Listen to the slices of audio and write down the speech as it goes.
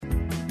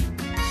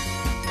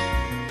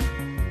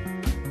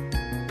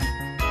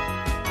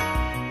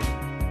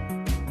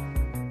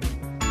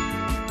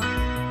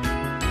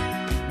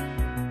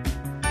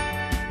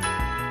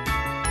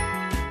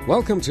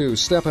Welcome to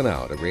Steppin'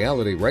 Out, a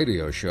reality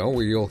radio show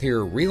where you'll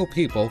hear real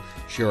people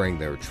sharing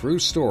their true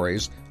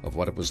stories of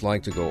what it was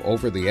like to go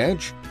over the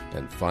edge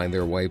and find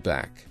their way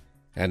back.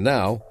 And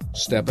now,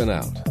 Steppin'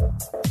 Out.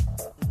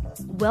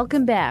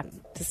 Welcome back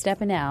to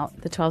Steppin'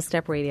 Out, the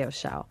 12-Step radio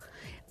show.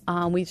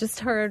 We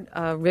just heard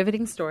a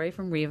riveting story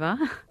from Reva.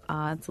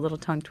 It's a little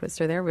tongue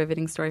twister there,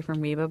 riveting story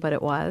from Reva, but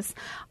it was.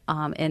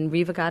 And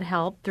Reva got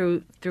help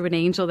through an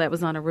angel that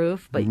was on a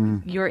roof. But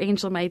your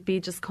angel might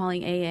be just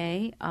calling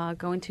AA,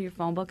 going to your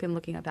phone book and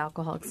looking up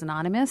Alcoholics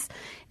Anonymous.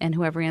 And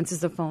whoever answers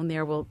the phone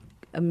there will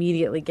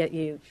immediately get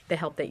you the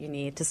help that you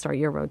need to start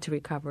your road to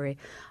recovery.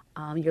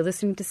 You're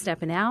listening to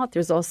Steppin' Out.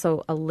 There's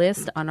also a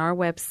list on our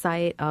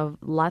website of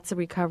lots of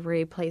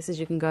recovery places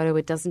you can go to.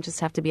 It doesn't just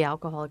have to be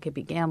alcohol. It could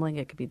be gambling.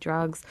 It could be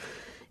drugs.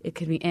 It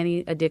could be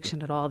any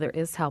addiction at all. There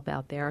is help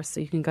out there. So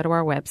you can go to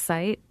our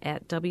website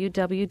at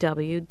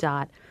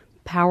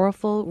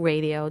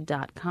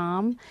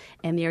www.powerfulradio.com,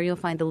 and there you'll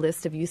find a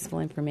list of useful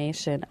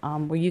information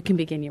where you can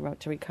begin your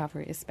road to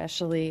recovery,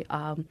 especially,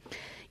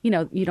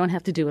 you don't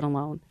have to do it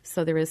alone.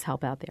 So there is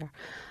help out there.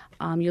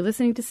 You're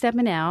listening to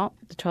Steppin' Out,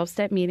 the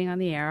 12-Step meeting on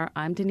the air.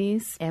 I'm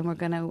Denise, and we're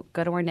going to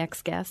go to our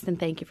next guest, and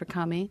thank you for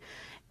coming,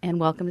 and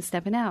welcome to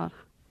Steppin' Out.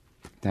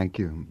 Thank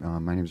you.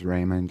 My name is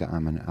Raymond.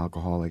 I'm an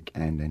alcoholic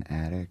and an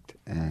addict,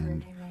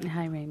 and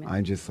Hi, Raymond.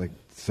 I'm just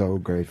so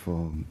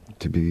grateful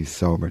to be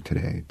sober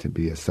today, to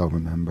be a sober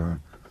member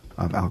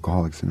of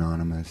Alcoholics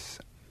Anonymous,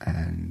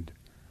 and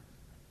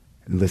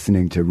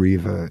listening to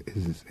Reva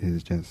is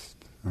just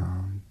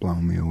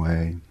blown me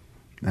away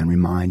and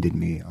reminded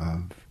me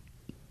of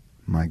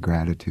my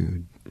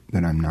gratitude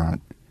that I'm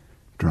not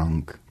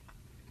drunk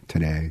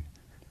today,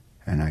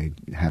 and I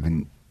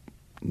haven't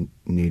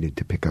needed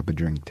to pick up a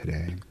drink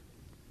today.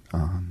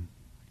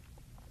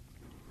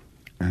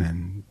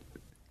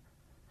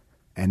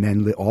 And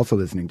then also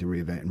listening to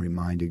Reva and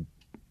reminded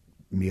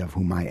me of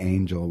who my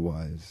angel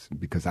was,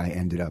 because I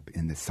ended up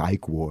in the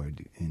psych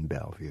ward in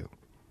Bellevue.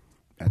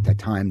 At that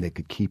time, they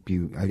could keep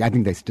you, I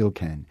think they still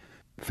can,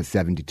 for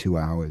 72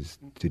 hours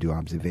to do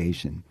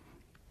observation.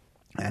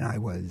 And I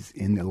was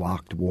in the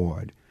locked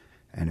ward,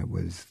 and it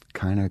was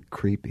kind of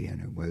creepy,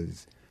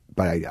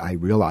 but I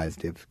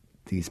realized if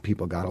these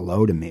people got a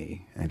load of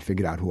me and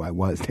figured out who I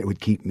was, they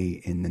would keep me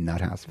in the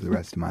nut house for the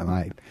rest of my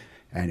life.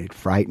 And it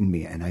frightened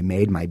me, and I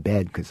made my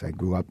bed because I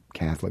grew up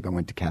Catholic. I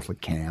went to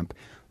Catholic camp,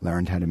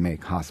 learned how to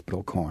make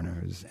hospital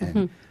corners,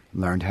 and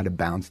learned how to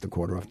bounce the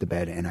quarter off the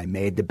bed, and I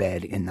made the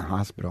bed in the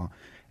hospital.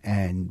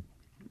 And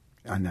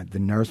the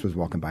nurse was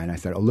walking by, and I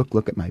said, "Oh,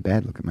 look at my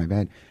bed, look at my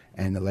bed."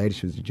 And the lady,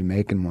 she was a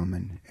Jamaican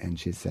woman, and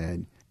she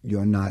said,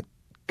 "You're not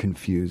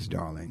confused,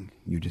 darling.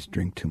 You just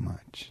drink too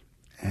much."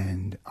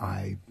 And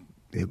I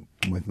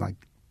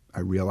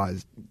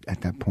realized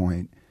at that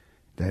point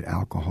that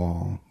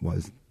alcohol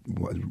was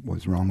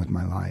wrong with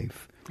my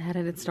life. How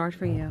did it start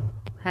for you?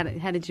 How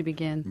did you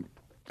begin?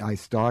 I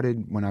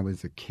started when I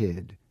was a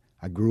kid.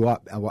 I grew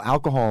up. Well,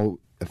 alcohol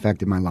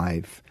affected my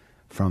life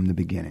from the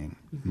beginning.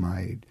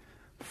 My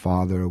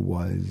father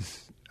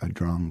was a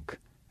drunk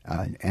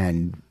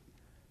and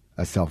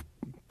a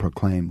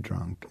self-proclaimed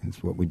drunk.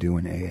 It's what we do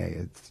in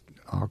AA. It's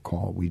our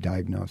call. We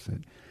diagnose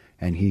it.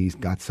 And he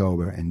got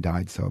sober and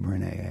died sober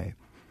in AA.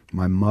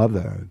 My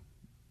mother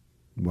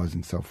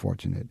wasn't so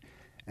fortunate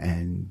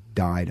and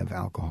died of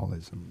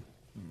alcoholism,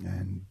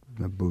 and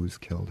the booze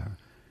killed her.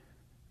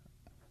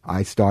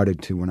 I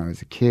started to, when I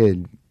was a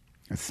kid,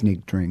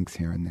 sneak drinks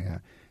here and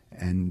there.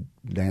 And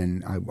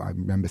then I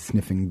remember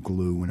sniffing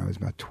glue when I was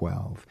about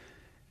 12,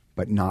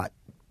 but not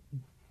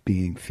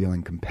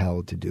feeling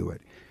compelled to do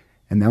it.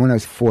 And then when I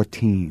was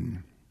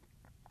 14,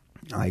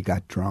 I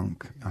got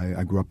drunk.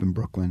 I grew up in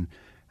Brooklyn.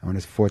 And when I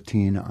was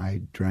 14,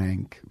 I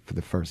drank for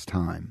the first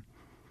time.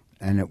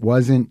 And it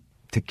wasn't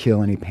to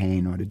kill any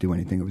pain or to do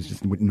anything. It was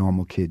just what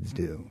normal kids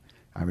do.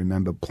 I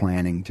remember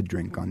planning to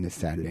drink on this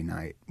Saturday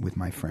night with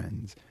my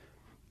friends.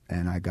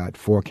 And I got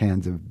 4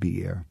 cans of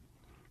beer,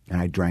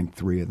 and I drank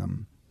 3 of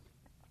them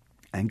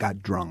and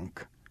got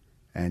drunk.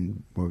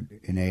 And what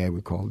in AA we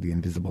call the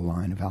invisible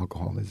line of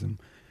alcoholism.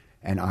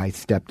 And I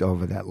stepped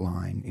over that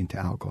line into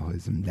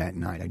alcoholism that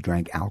night. I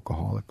drank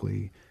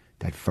alcoholically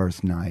that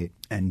first night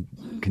and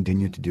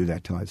continued to do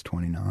that till I was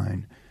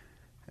 29.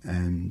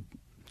 And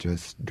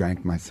just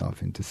drank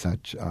myself into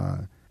such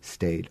a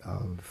state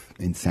of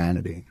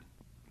insanity.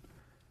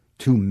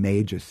 2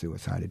 major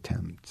suicide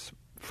attempts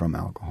from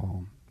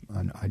alcohol.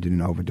 I did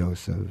an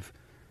overdose of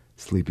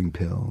sleeping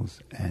pills,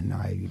 and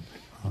I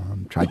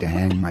tried to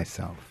hang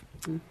myself.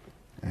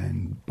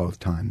 And both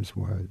times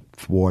were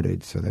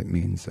thwarted, so that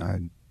means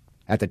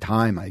at the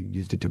time I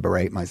used it to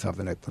berate myself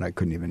that I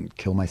couldn't even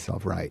kill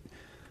myself right.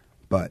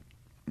 But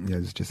it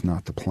was just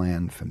not the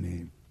plan for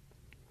me.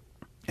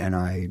 And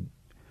I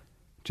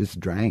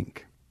just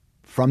drank.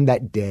 From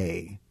that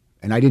day,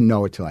 and I didn't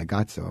know it till I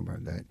got sober,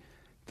 that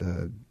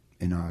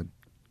in our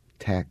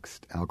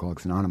text,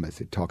 Alcoholics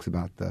Anonymous, it talks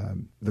about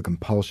the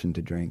compulsion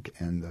to drink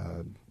and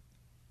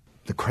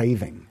the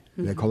craving.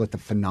 They call it the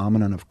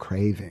phenomenon of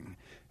craving.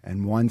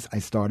 And once I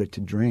started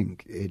to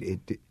drink,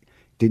 it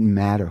didn't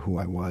matter who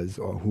I was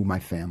or who my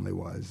family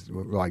was.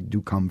 Well, I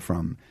do come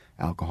from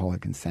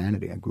alcoholic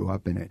insanity. I grew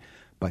up in it.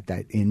 But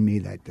that in me,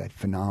 that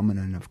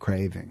phenomenon of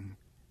craving.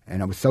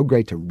 And it was so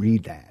great to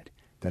read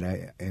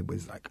that it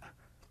was like,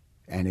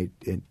 and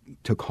it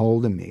took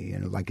hold of me.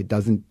 And like it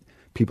doesn't,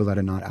 people that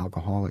are not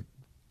alcoholic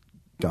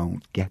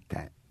don't get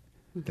that.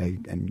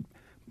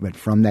 But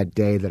from that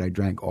day that I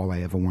drank, all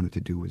I ever wanted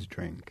to do was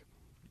drink.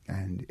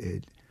 And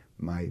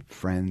my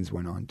friends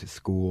went on to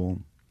school,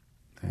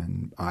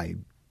 and I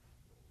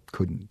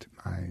couldn't.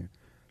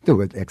 There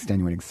were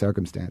extenuating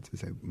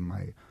circumstances.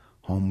 My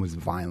home was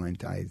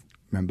violent. I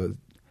remember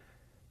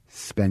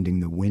spending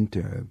the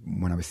winter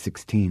when I was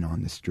 16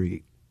 on the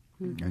street,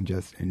 and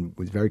it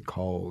was very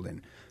cold.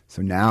 And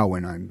so now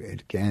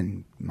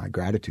my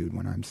gratitude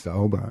when I'm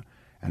sober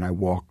and I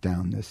walk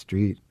down the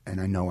street and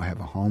I know I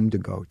have a home to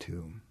go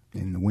to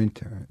in the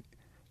winter,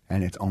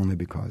 and it's only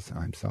because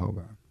I'm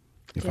sober.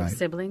 Do you have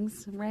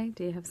siblings, Ray?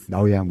 Do you have?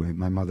 Oh yeah,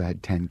 my mother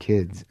had 10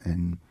 kids,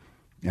 and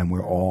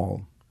we're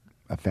all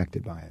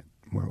affected by it.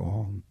 We're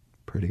all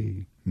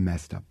pretty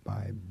messed up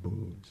by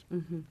booze,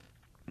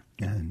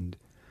 and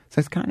so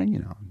it's kind of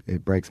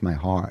it breaks my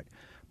heart.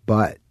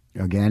 But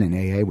again, in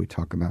AA, we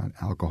talk about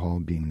alcohol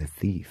being the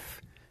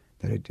thief,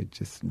 that it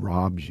just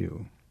robs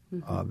you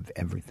of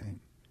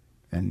everything,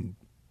 and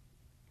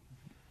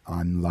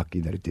I'm lucky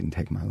that it didn't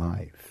take my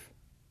life.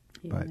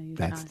 But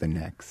that's the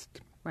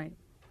next. Right.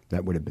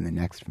 That would have been the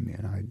next for me,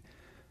 and I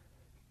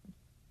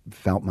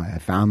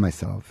found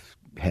myself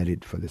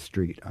headed for the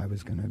street. I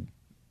was going to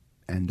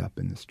end up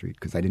in the street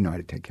because I didn't know how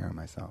to take care of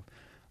myself.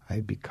 I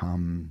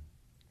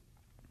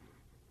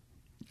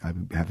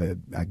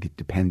get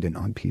dependent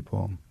on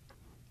people,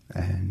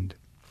 and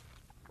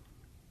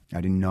I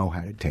didn't know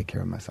how to take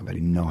care of myself. I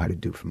didn't know how to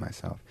do for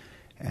myself,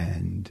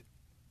 and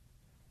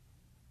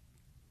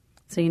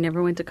so you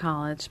never went to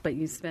college, but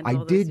you spent. I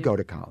did go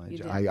to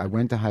college. I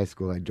went to high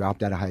school. I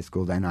dropped out of high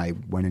school. Then I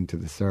went into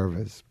the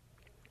service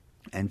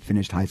and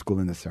finished high school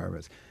in the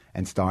service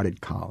and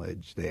started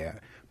college there.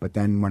 But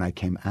then when I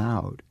came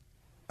out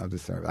of the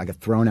service, I got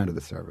thrown out of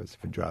the service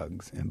for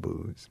drugs and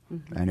booze,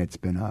 and it's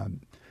been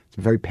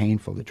very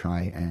painful to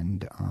try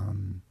and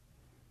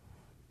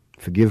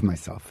forgive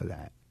myself for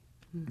that.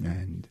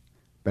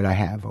 But I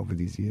have over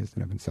these years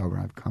that I've been sober.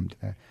 I've come to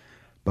that.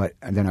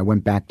 And then I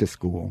went back to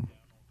school.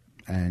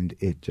 And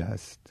it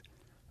just,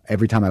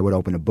 every time I would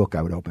open a book,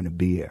 I would open a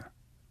beer.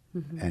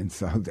 And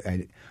so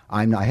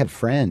I have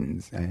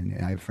friends, and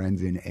I have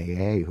friends in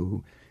AA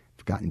who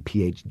have gotten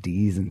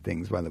PhDs and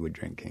things while they were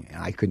drinking.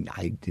 And I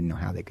didn't know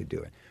how they could do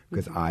it,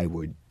 because I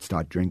would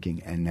start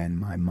drinking and then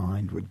my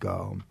mind would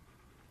go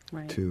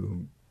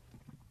to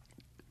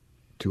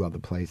other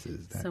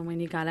places. So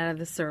when you got out of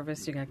the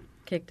service, you got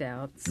kicked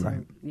out.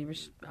 So you were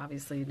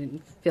obviously you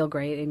didn't feel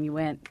great, and you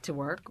went to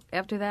work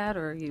after that,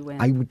 or you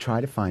went? I would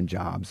try to find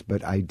jobs,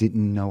 but I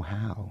didn't know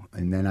how.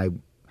 And then I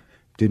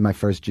did my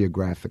first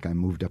geographic. I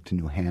moved up to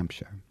New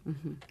Hampshire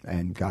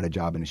and got a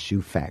job in a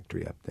shoe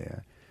factory up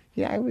there.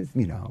 Yeah, I was,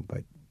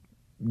 but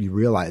you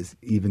realize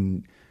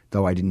even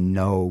though I didn't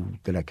know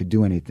that I could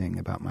do anything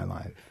about my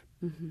life,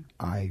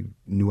 I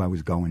knew I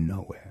was going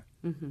nowhere.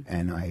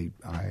 And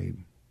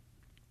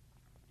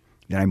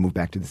then I moved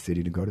back to the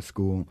city to go to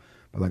school.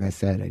 But like I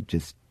said, I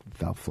just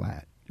fell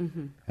flat.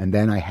 And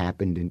then I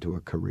happened into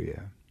a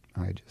career.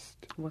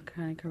 What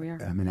kind of career?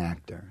 I'm an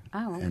actor.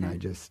 Oh, okay. And I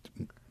just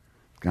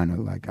kind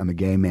of I'm a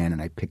gay man,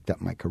 and I picked up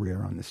my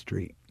career on the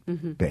street,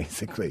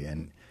 basically.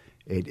 And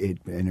it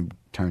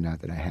turned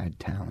out that I had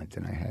talent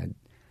and I had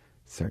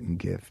certain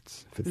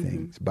gifts for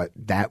things. But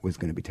that was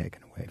going to be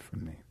taken away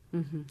from me.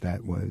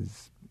 That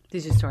was...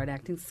 Did you start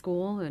acting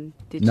school? And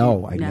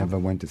No, I never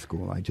went to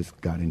school. I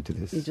just got into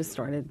this. You just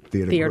started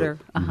theater.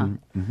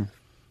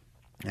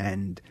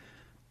 And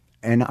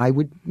I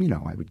would,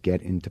 I would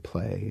get into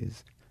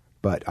plays,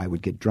 but I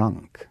would get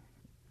drunk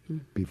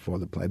before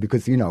the play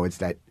because, it's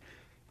that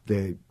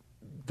the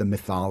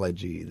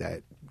mythology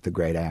that the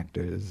great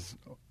actors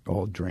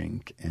all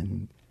drink,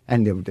 and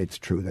it's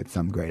true that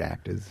some great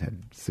actors have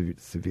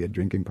severe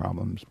drinking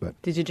problems. But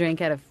did you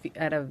drink out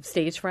of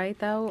stage fright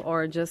though,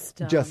 or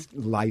just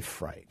life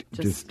fright,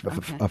 just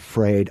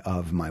afraid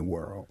of my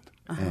world?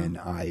 And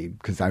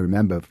because I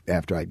remember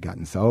after I'd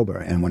gotten sober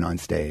and went on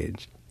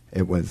stage,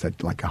 it was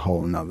like a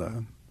whole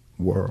nother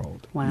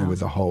world. Wow. It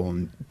was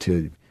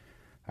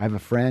I have a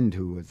friend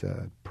who was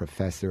a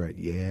professor at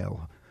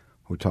Yale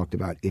who talked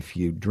about if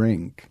you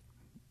drink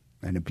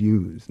and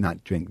abuse,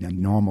 not drink. Now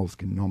normal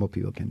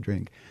people can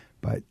drink,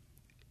 but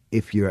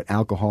if you're an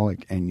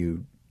alcoholic and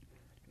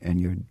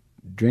you're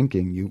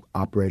drinking, you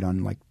operate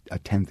on like a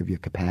tenth of your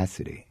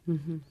capacity.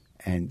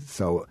 And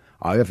so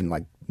I often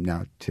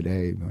now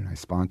today when I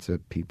sponsor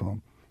people,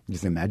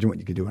 just imagine what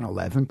you could do on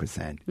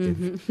 11%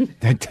 if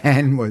the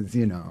 10 was,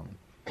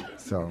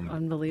 so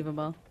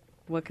unbelievable.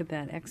 What could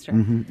that extra?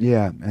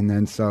 Yeah, and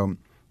then so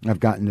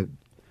I've gotten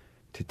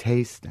to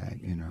taste that,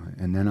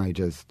 and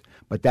then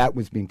but that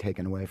was being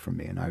taken away from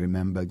me, and I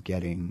remember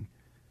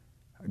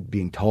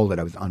being told that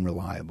I was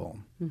unreliable,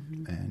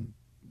 and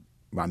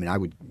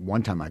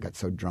one time I got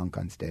so drunk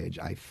on stage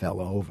I fell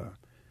over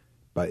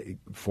But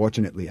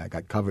fortunately, I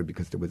got covered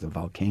because there was a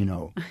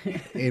volcano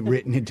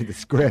written into the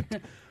script.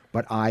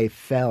 But I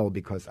fell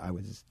because I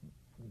was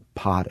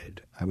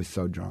potted. I was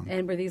so drunk.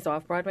 And were these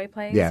off-Broadway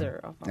plays? Yeah.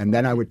 Or off-Broadway? And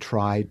then I would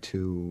try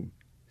to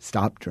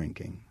stop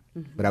drinking.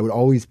 But I would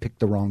always pick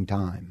the wrong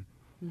time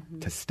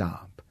to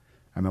stop.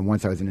 I remember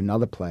once I was in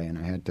another play and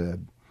I had to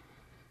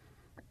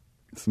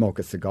smoke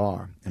a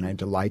cigar. And I had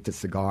to light the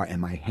cigar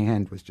and my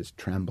hand was just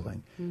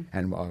trembling.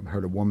 And I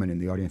heard a woman in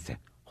the audience say,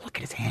 "Look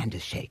at his hand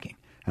is shaking."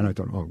 And I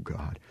thought, oh,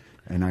 God.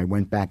 And I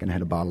went back and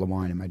had a bottle of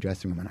wine in my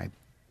dressing room, and I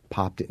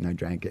popped it and I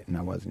drank it, and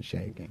I wasn't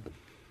shaking.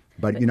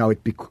 But you know,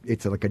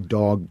 it's like a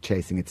dog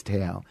chasing its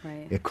tail.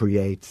 Right.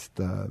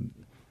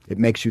 It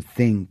makes you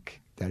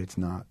think that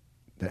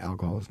that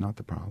alcohol is not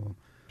the problem.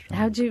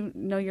 How'd you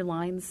know your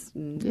lines?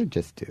 You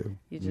just do.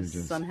 You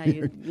just somehow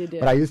you did.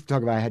 But I used to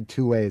talk about I had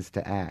two ways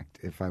to act.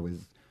 If I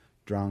was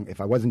drunk, if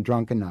I wasn't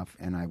drunk enough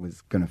and I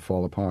was going to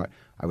fall apart,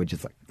 I would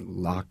just like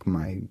lock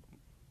my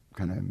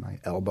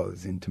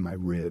elbows into my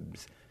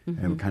ribs, and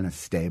it would kind of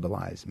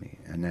stabilize me.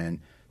 And then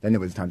there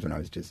was times when I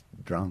was just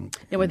drunk.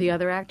 And were the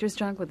other actors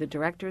drunk? Was the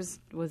director?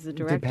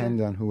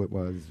 Depends on who it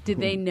was. Did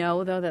they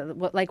know though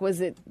that like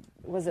was it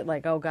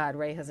like, oh God,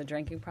 Ray has a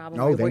drinking problem?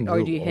 No, they knew.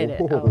 Or do you hit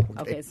it? Oh,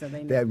 okay, so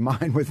they knew.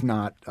 Mine was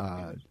not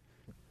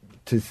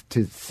to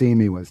see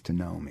me was to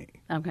know me.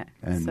 Okay,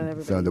 and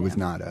so there was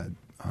not a.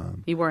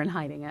 You weren't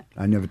hiding it.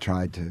 I never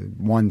tried to.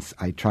 Once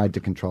I tried to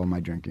control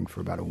my drinking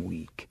for about a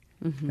week.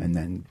 And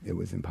then it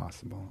was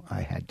impossible.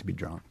 I had to be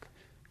drunk.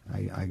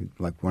 I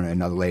like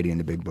another lady in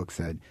the big book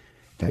said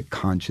that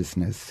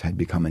consciousness had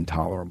become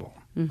intolerable.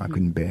 I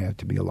couldn't bear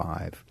to be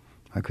alive.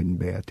 I couldn't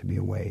bear to be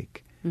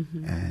awake.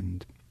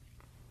 And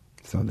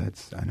so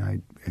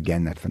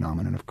again, that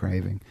phenomenon of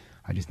craving.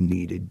 I just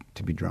needed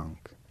to be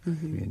drunk.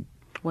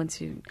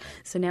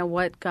 So now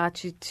what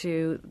got you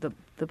to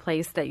the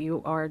place that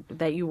you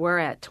were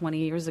at 20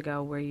 years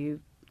ago, where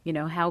you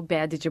know, how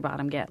bad did your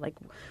bottom get? Like,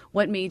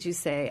 what made you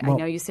say, I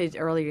know you said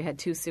earlier you had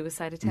 2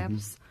 suicide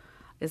attempts.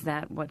 Is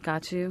that what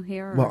got you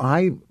here? Or? Well,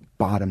 I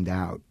bottomed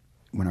out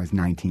when I was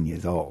 19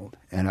 years old.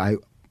 And I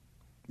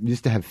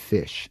used to have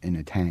fish in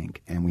a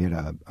tank. And we had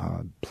a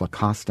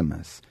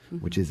Plecostomus,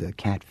 which is a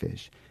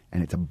catfish.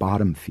 And it's a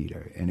bottom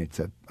feeder. And it's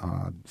a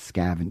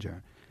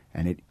scavenger.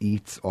 And it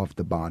eats off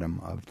the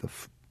bottom of the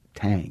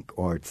tank.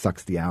 Or it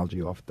sucks the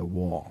algae off the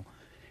wall.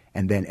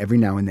 And then every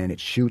now and then it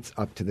shoots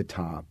up to the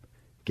top,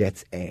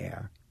 gets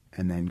air,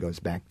 and then goes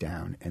back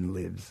down and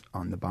lives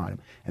on the bottom.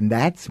 And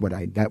that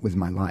was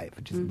my life,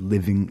 just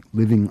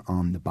living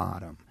on the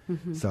bottom.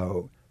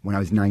 So when I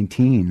was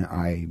 19,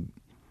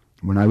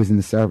 when I was in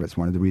the service,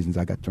 one of the reasons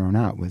I got thrown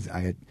out was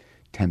I had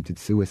attempted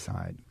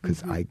suicide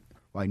because I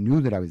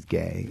knew that I was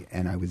gay,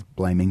 and I was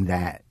blaming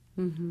that.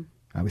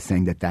 I was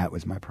saying that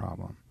was my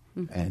problem.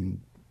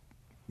 And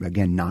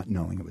again, not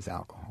knowing it was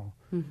alcohol.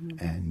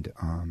 And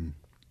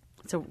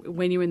so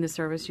when you were in the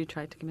service, you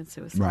tried to commit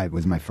suicide? Right, it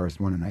was my first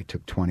one, and I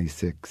took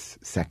 26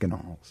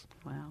 Secanols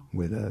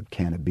with a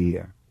can of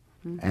beer,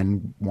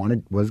 and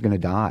was going to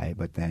die,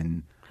 but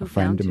then a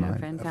friend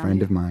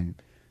of mine,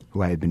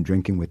 who I had been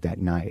drinking with that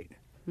night,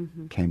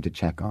 came to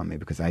check on me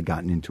because I had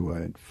gotten into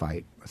a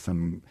fight.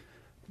 Some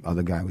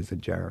other guy was a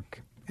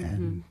jerk,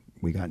 and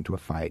we got into a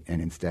fight,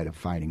 and instead of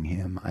fighting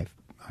him,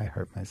 I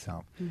hurt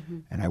myself,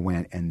 and I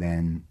went, and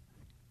then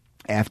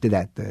after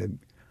that,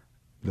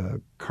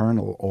 the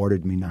colonel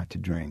ordered me not to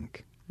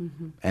drink.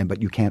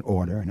 But you can't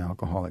order an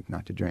alcoholic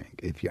not to drink.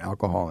 If you're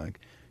alcoholic,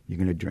 you're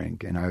going to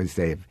drink. And I always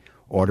say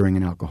ordering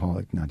an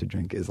alcoholic not to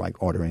drink is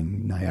like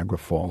ordering Niagara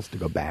Falls to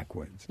go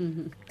backwards.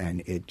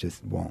 And it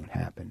just won't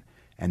happen.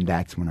 And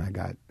that's when I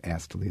got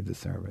asked to leave the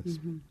service.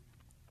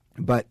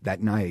 But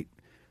that night,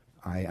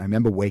 I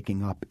remember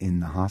waking up in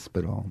the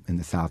hospital in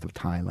the south of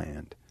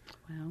Thailand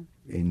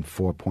in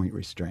 4-point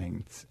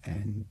restraints,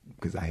 and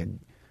because I had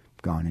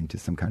gone into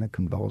some kind of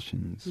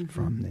convulsions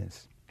from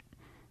this.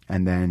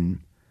 And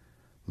then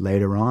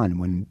later on,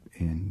 when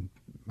in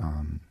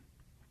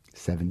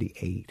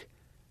 78,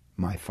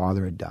 my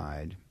father had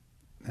died,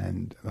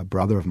 and a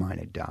brother of mine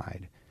had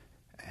died.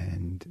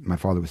 And my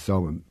father was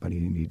sober, but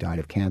he died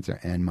of cancer,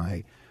 and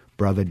my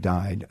brother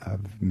died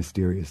of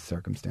mysterious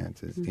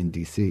circumstances in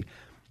D.C.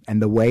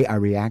 And the way I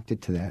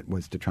reacted to that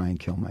was to try and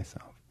kill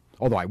myself.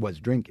 Although I was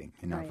drinking,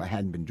 if I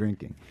hadn't been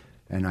drinking.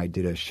 And I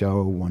did a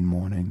show one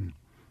morning,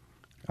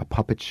 a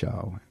puppet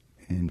show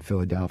in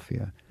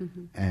Philadelphia,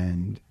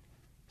 and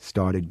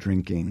started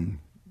drinking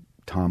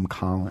Tom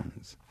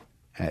Collins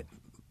at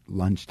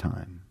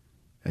lunchtime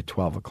at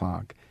 12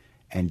 o'clock,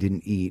 and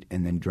didn't eat,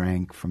 and then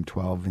drank from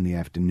 12 in the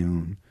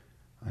afternoon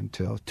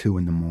until 2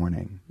 in the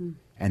morning,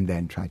 and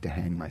then tried to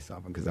hang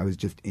myself because I was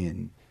just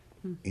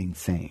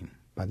insane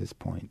by this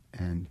point.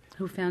 And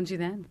who found you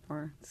then?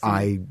 Or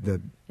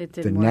the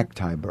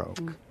necktie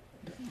broke,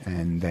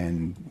 and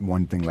then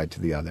one thing led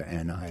to the other,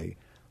 and I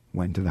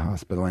went to the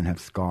hospital and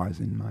have scars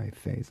in my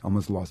face.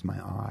 Almost lost my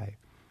eye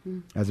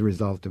as a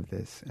result of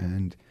this.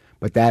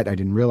 But that I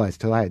didn't realize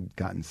till I had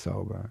gotten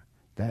sober,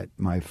 that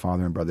my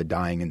father and brother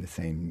dying in the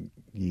same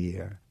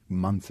year,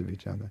 months of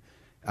each other,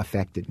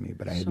 affected me.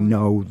 But I had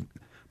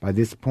by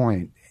this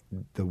point,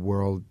 the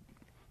world,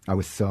 I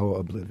was so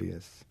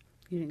oblivious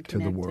You didn't to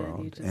the connect it,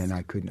 world, you just- and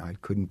I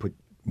couldn't put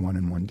one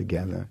and one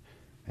together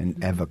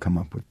and ever come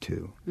up with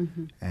two.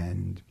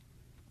 And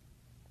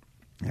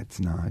that's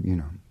not,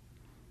 Now,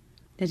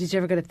 did you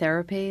ever go to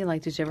therapy?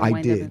 Like, did you ever I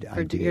wind did, up I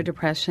for did. your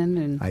depression?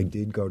 And I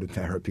did go to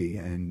therapy,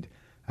 and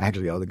I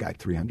actually owe the guy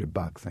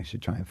 $300. I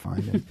should try and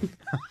find him.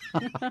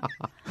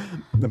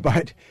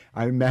 But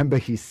I remember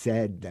he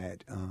said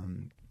that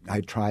I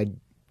tried.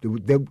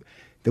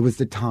 There was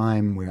the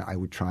time where I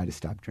would try to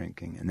stop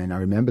drinking, and then I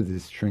remember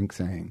this shrink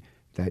saying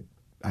that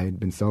I had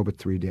been sober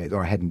 3 days,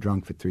 or I hadn't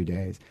drunk for 3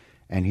 days,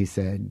 and he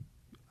said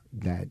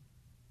that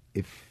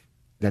if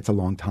that's a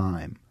long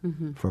time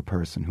for a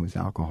person who is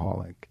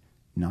alcoholic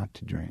not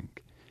to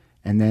drink.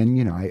 And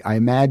then, I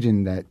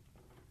imagined that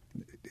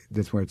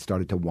that's where it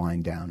started to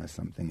wind down or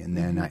something. And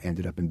then I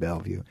ended up in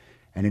Bellevue.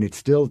 And then it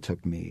still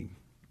took me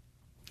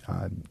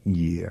a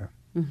year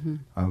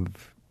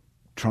of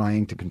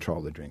trying to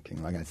control the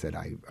drinking. Like I said,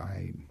 I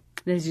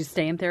did you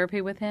stay in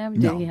therapy with him?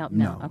 no, Did he help?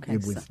 no. Okay.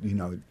 It was,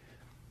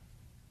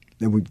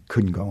 we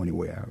couldn't go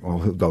anywhere,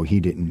 although he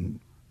didn't.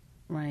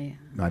 Right.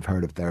 I've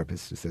heard of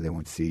therapists who say they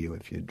won't see you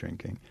if you're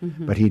drinking.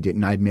 But he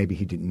didn't. Maybe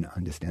he didn't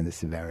understand the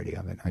severity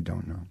of it. I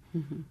don't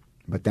know.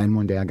 But then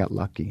one day I got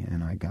lucky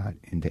and I got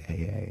into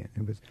AA.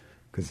 It was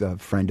because a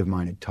friend of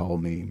mine had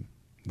told me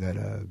that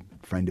a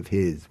friend of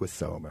his was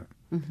sober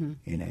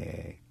in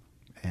AA.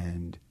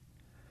 And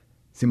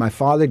see, my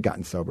father had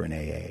gotten sober in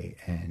AA,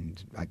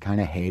 and I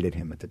kind of hated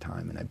him at the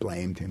time, and I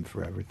blamed him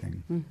for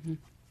everything.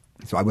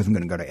 So I wasn't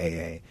going to go to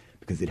AA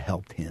because it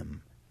helped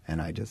him.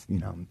 And I just,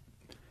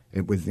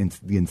 it was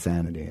the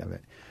insanity of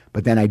it.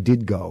 But then I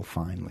did go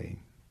finally.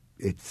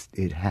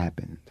 It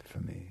happened for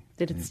me.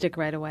 Did it stick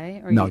right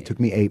away? Or No, it took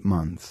me 8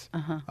 months.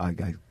 Uh-huh.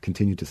 I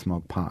continued to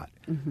smoke pot.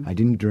 I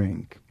didn't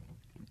drink,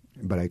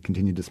 but I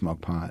continued to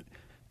smoke pot.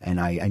 And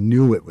I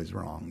knew it was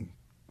wrong.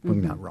 Well,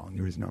 not wrong.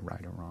 There is no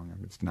right or wrong.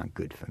 It's not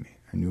good for me.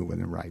 I knew it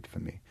wasn't right for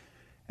me.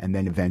 And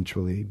then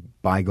eventually,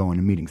 by going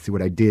to meetings, see,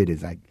 what I did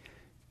is I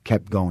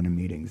kept going to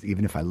meetings,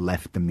 even if I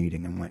left the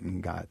meeting and went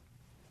and got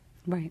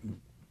Right.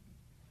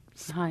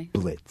 Hi.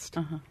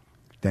 blitzed.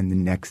 Then the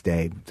next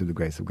day, through the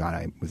grace of God,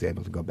 I was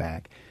able to go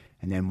back.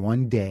 And then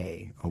one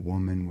day, a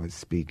woman was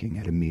speaking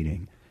at a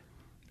meeting,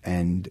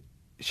 and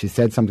she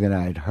said something that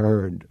I had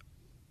heard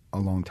a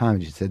long time.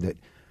 She said that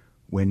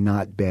we're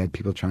not bad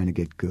people trying to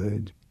get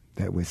good,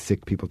 that we're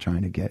sick people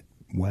trying to get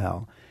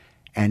well.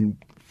 And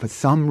for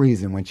some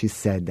reason, when she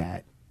said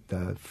that,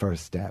 the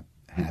first step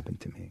happened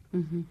to me.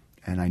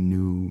 And I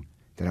knew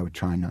that I would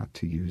try not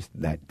to use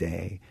that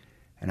day.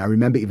 And I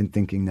remember even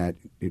thinking that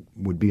it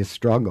would be a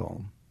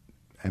struggle,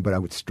 but I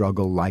would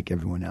struggle like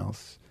everyone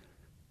else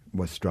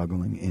was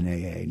struggling in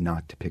AA,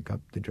 not to pick up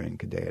the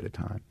drink a day at a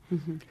time.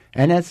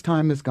 And as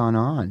time has gone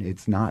on,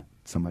 it's not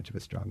so much of a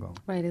struggle.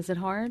 Right. Is it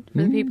hard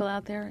for the people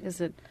out there?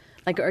 Is it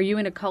like, are you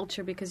in a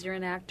culture because you're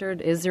an actor?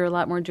 Is there a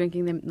lot more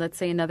drinking than, let's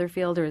say, another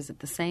field, or is it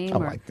the same?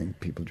 Oh, or? I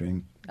think people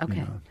drink.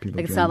 Okay. People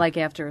Like, it's drink. not like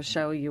after a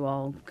show you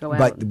all go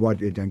out.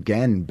 But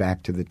again,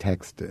 back to the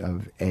text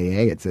of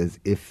AA, it says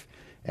if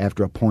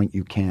after a point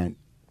you can't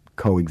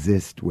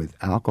coexist with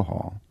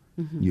alcohol,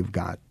 you've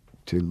got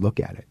to look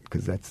at it,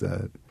 because that's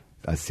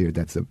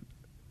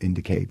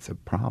indicates a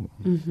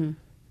problem.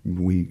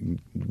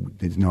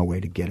 There's no way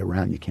to get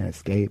around. You can't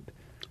escape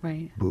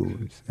right.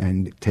 booze.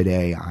 And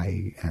today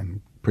I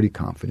am pretty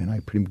confident. I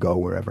pretty go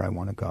wherever I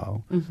want to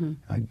go.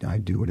 I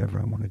do whatever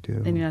I want to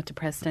do. And you're not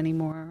depressed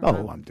anymore?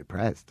 Oh, I'm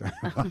depressed.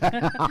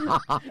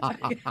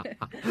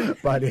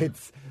 But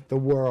it's the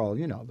world,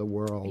 the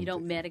world. You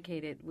don't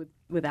medicate it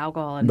with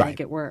alcohol and make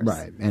it worse.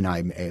 Right. And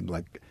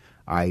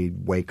I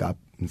wake up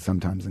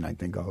sometimes and I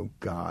think, oh,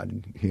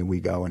 God, here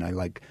we go. And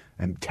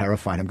I'm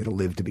terrified I'm going to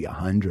live to be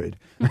 100.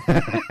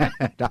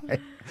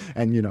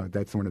 And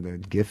that's one of the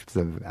gifts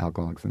of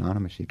Alcoholics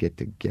Anonymous. You get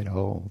to get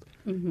old.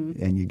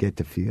 And you get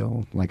to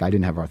feel like I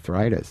didn't have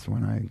arthritis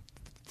when I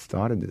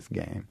started this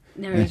game.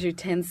 Now, is your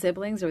 10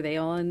 siblings? Are they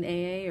all in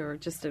AA, or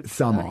just a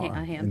handful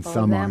and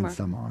some of them? are, and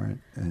some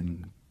aren't.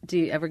 And do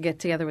you ever get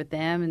together with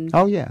them? And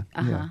oh yeah,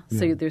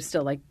 So there's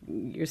still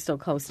you're still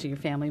close to your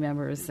family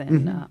members,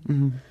 and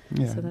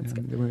yeah, so that's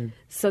yeah, good.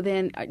 So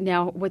then,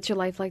 now, what's your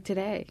life like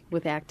today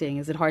with acting?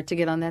 Is it hard to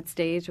get on that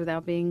stage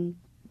without being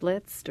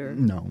blitzed, or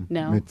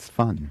no? It's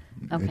fun.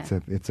 Okay.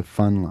 It's a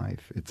fun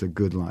life. It's a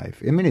good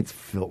life. I mean, it's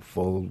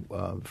full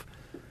of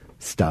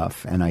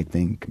stuff, and I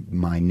think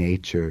my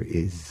nature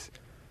is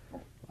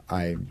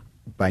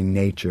by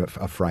nature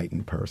a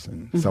frightened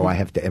person. So I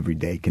have to every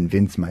day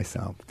convince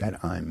myself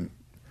that I'm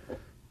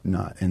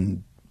not,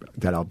 and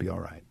that I'll be all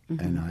right.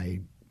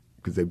 And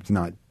because it's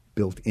not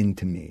built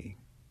into me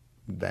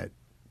that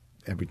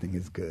everything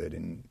is good,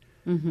 and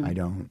I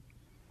don't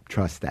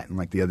trust that. And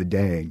like the other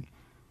day,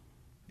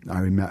 I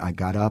remember I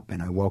got up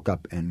and I woke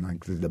up, and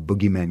like the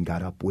boogeymen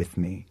got up with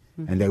me,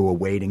 and they were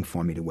waiting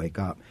for me to wake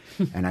up.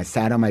 And I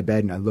sat on my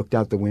bed and I looked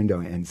out the window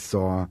and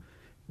saw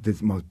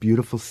this most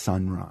beautiful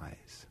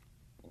sunrise.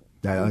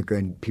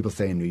 And people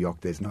say in New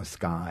York there's no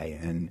sky,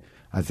 and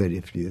I said,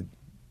 if you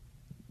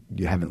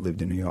you haven't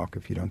lived in New York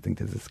if you don't think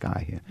there's a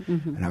sky here.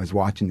 And I was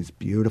watching this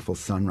beautiful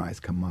sunrise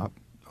come up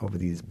over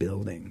these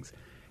buildings.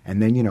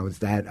 And then, it's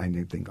that I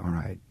did think, all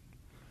right.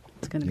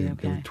 It's going to be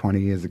okay. 20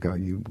 years ago,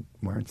 you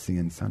weren't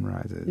seeing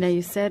sunrises. Now,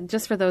 you said,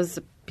 just for those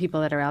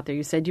people that are out there,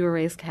 you said you were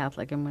raised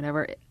Catholic and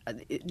whatever.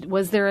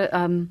 Was there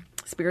a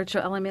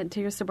spiritual element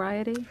to your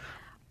sobriety?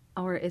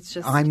 Or it's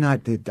just...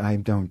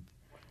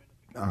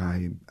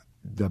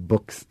 The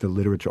books, the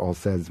literature all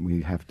says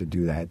we have to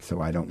do that,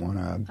 so I don't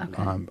want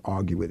to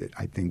argue with it.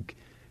 I think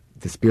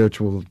the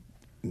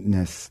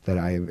spiritualness that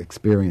I have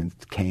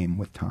experienced came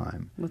with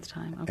time. With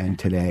time, okay. And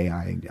today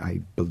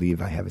I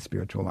believe I have a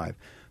spiritual life.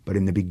 But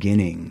in the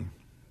beginning,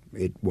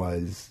 it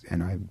was,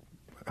 and I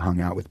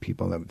hung out with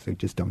people that would say,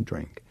 just don't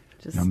drink,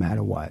 no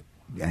matter what.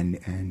 And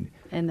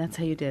that's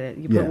how you did it.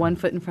 You put one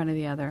foot in front of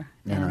the other.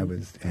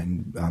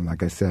 And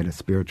like I said, a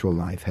spiritual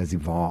life has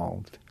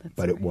evolved,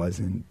 but it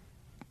wasn't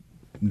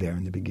there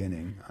in the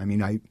beginning. I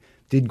mean, I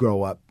did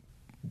grow up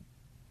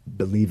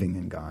believing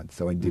in God,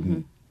 so I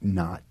didn't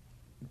not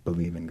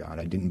believe in God.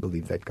 I didn't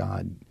believe that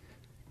God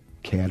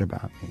cared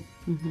about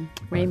me.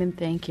 Raymond,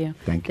 thank you.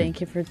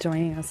 Thank you for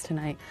joining us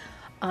tonight.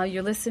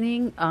 You're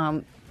listening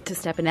to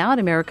Steppin' Out,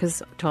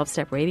 America's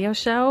 12-Step radio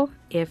show.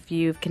 If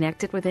you've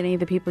connected with any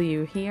of the people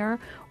you hear,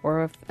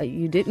 or if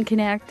you didn't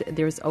connect,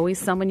 there's always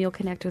someone you'll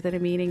connect with at a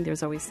meeting.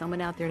 There's always someone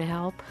out there to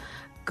help.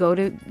 Go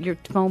to your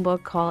phone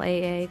book, call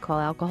AA, call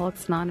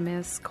Alcoholics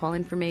Anonymous, call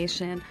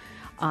information.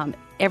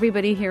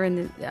 Everybody here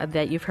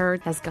that you've heard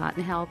has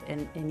gotten help,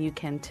 and you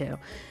can too.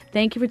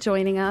 Thank you for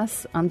joining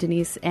us. I'm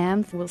Denise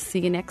M. We'll see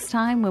you next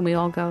time when we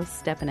all go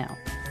Steppin' Out.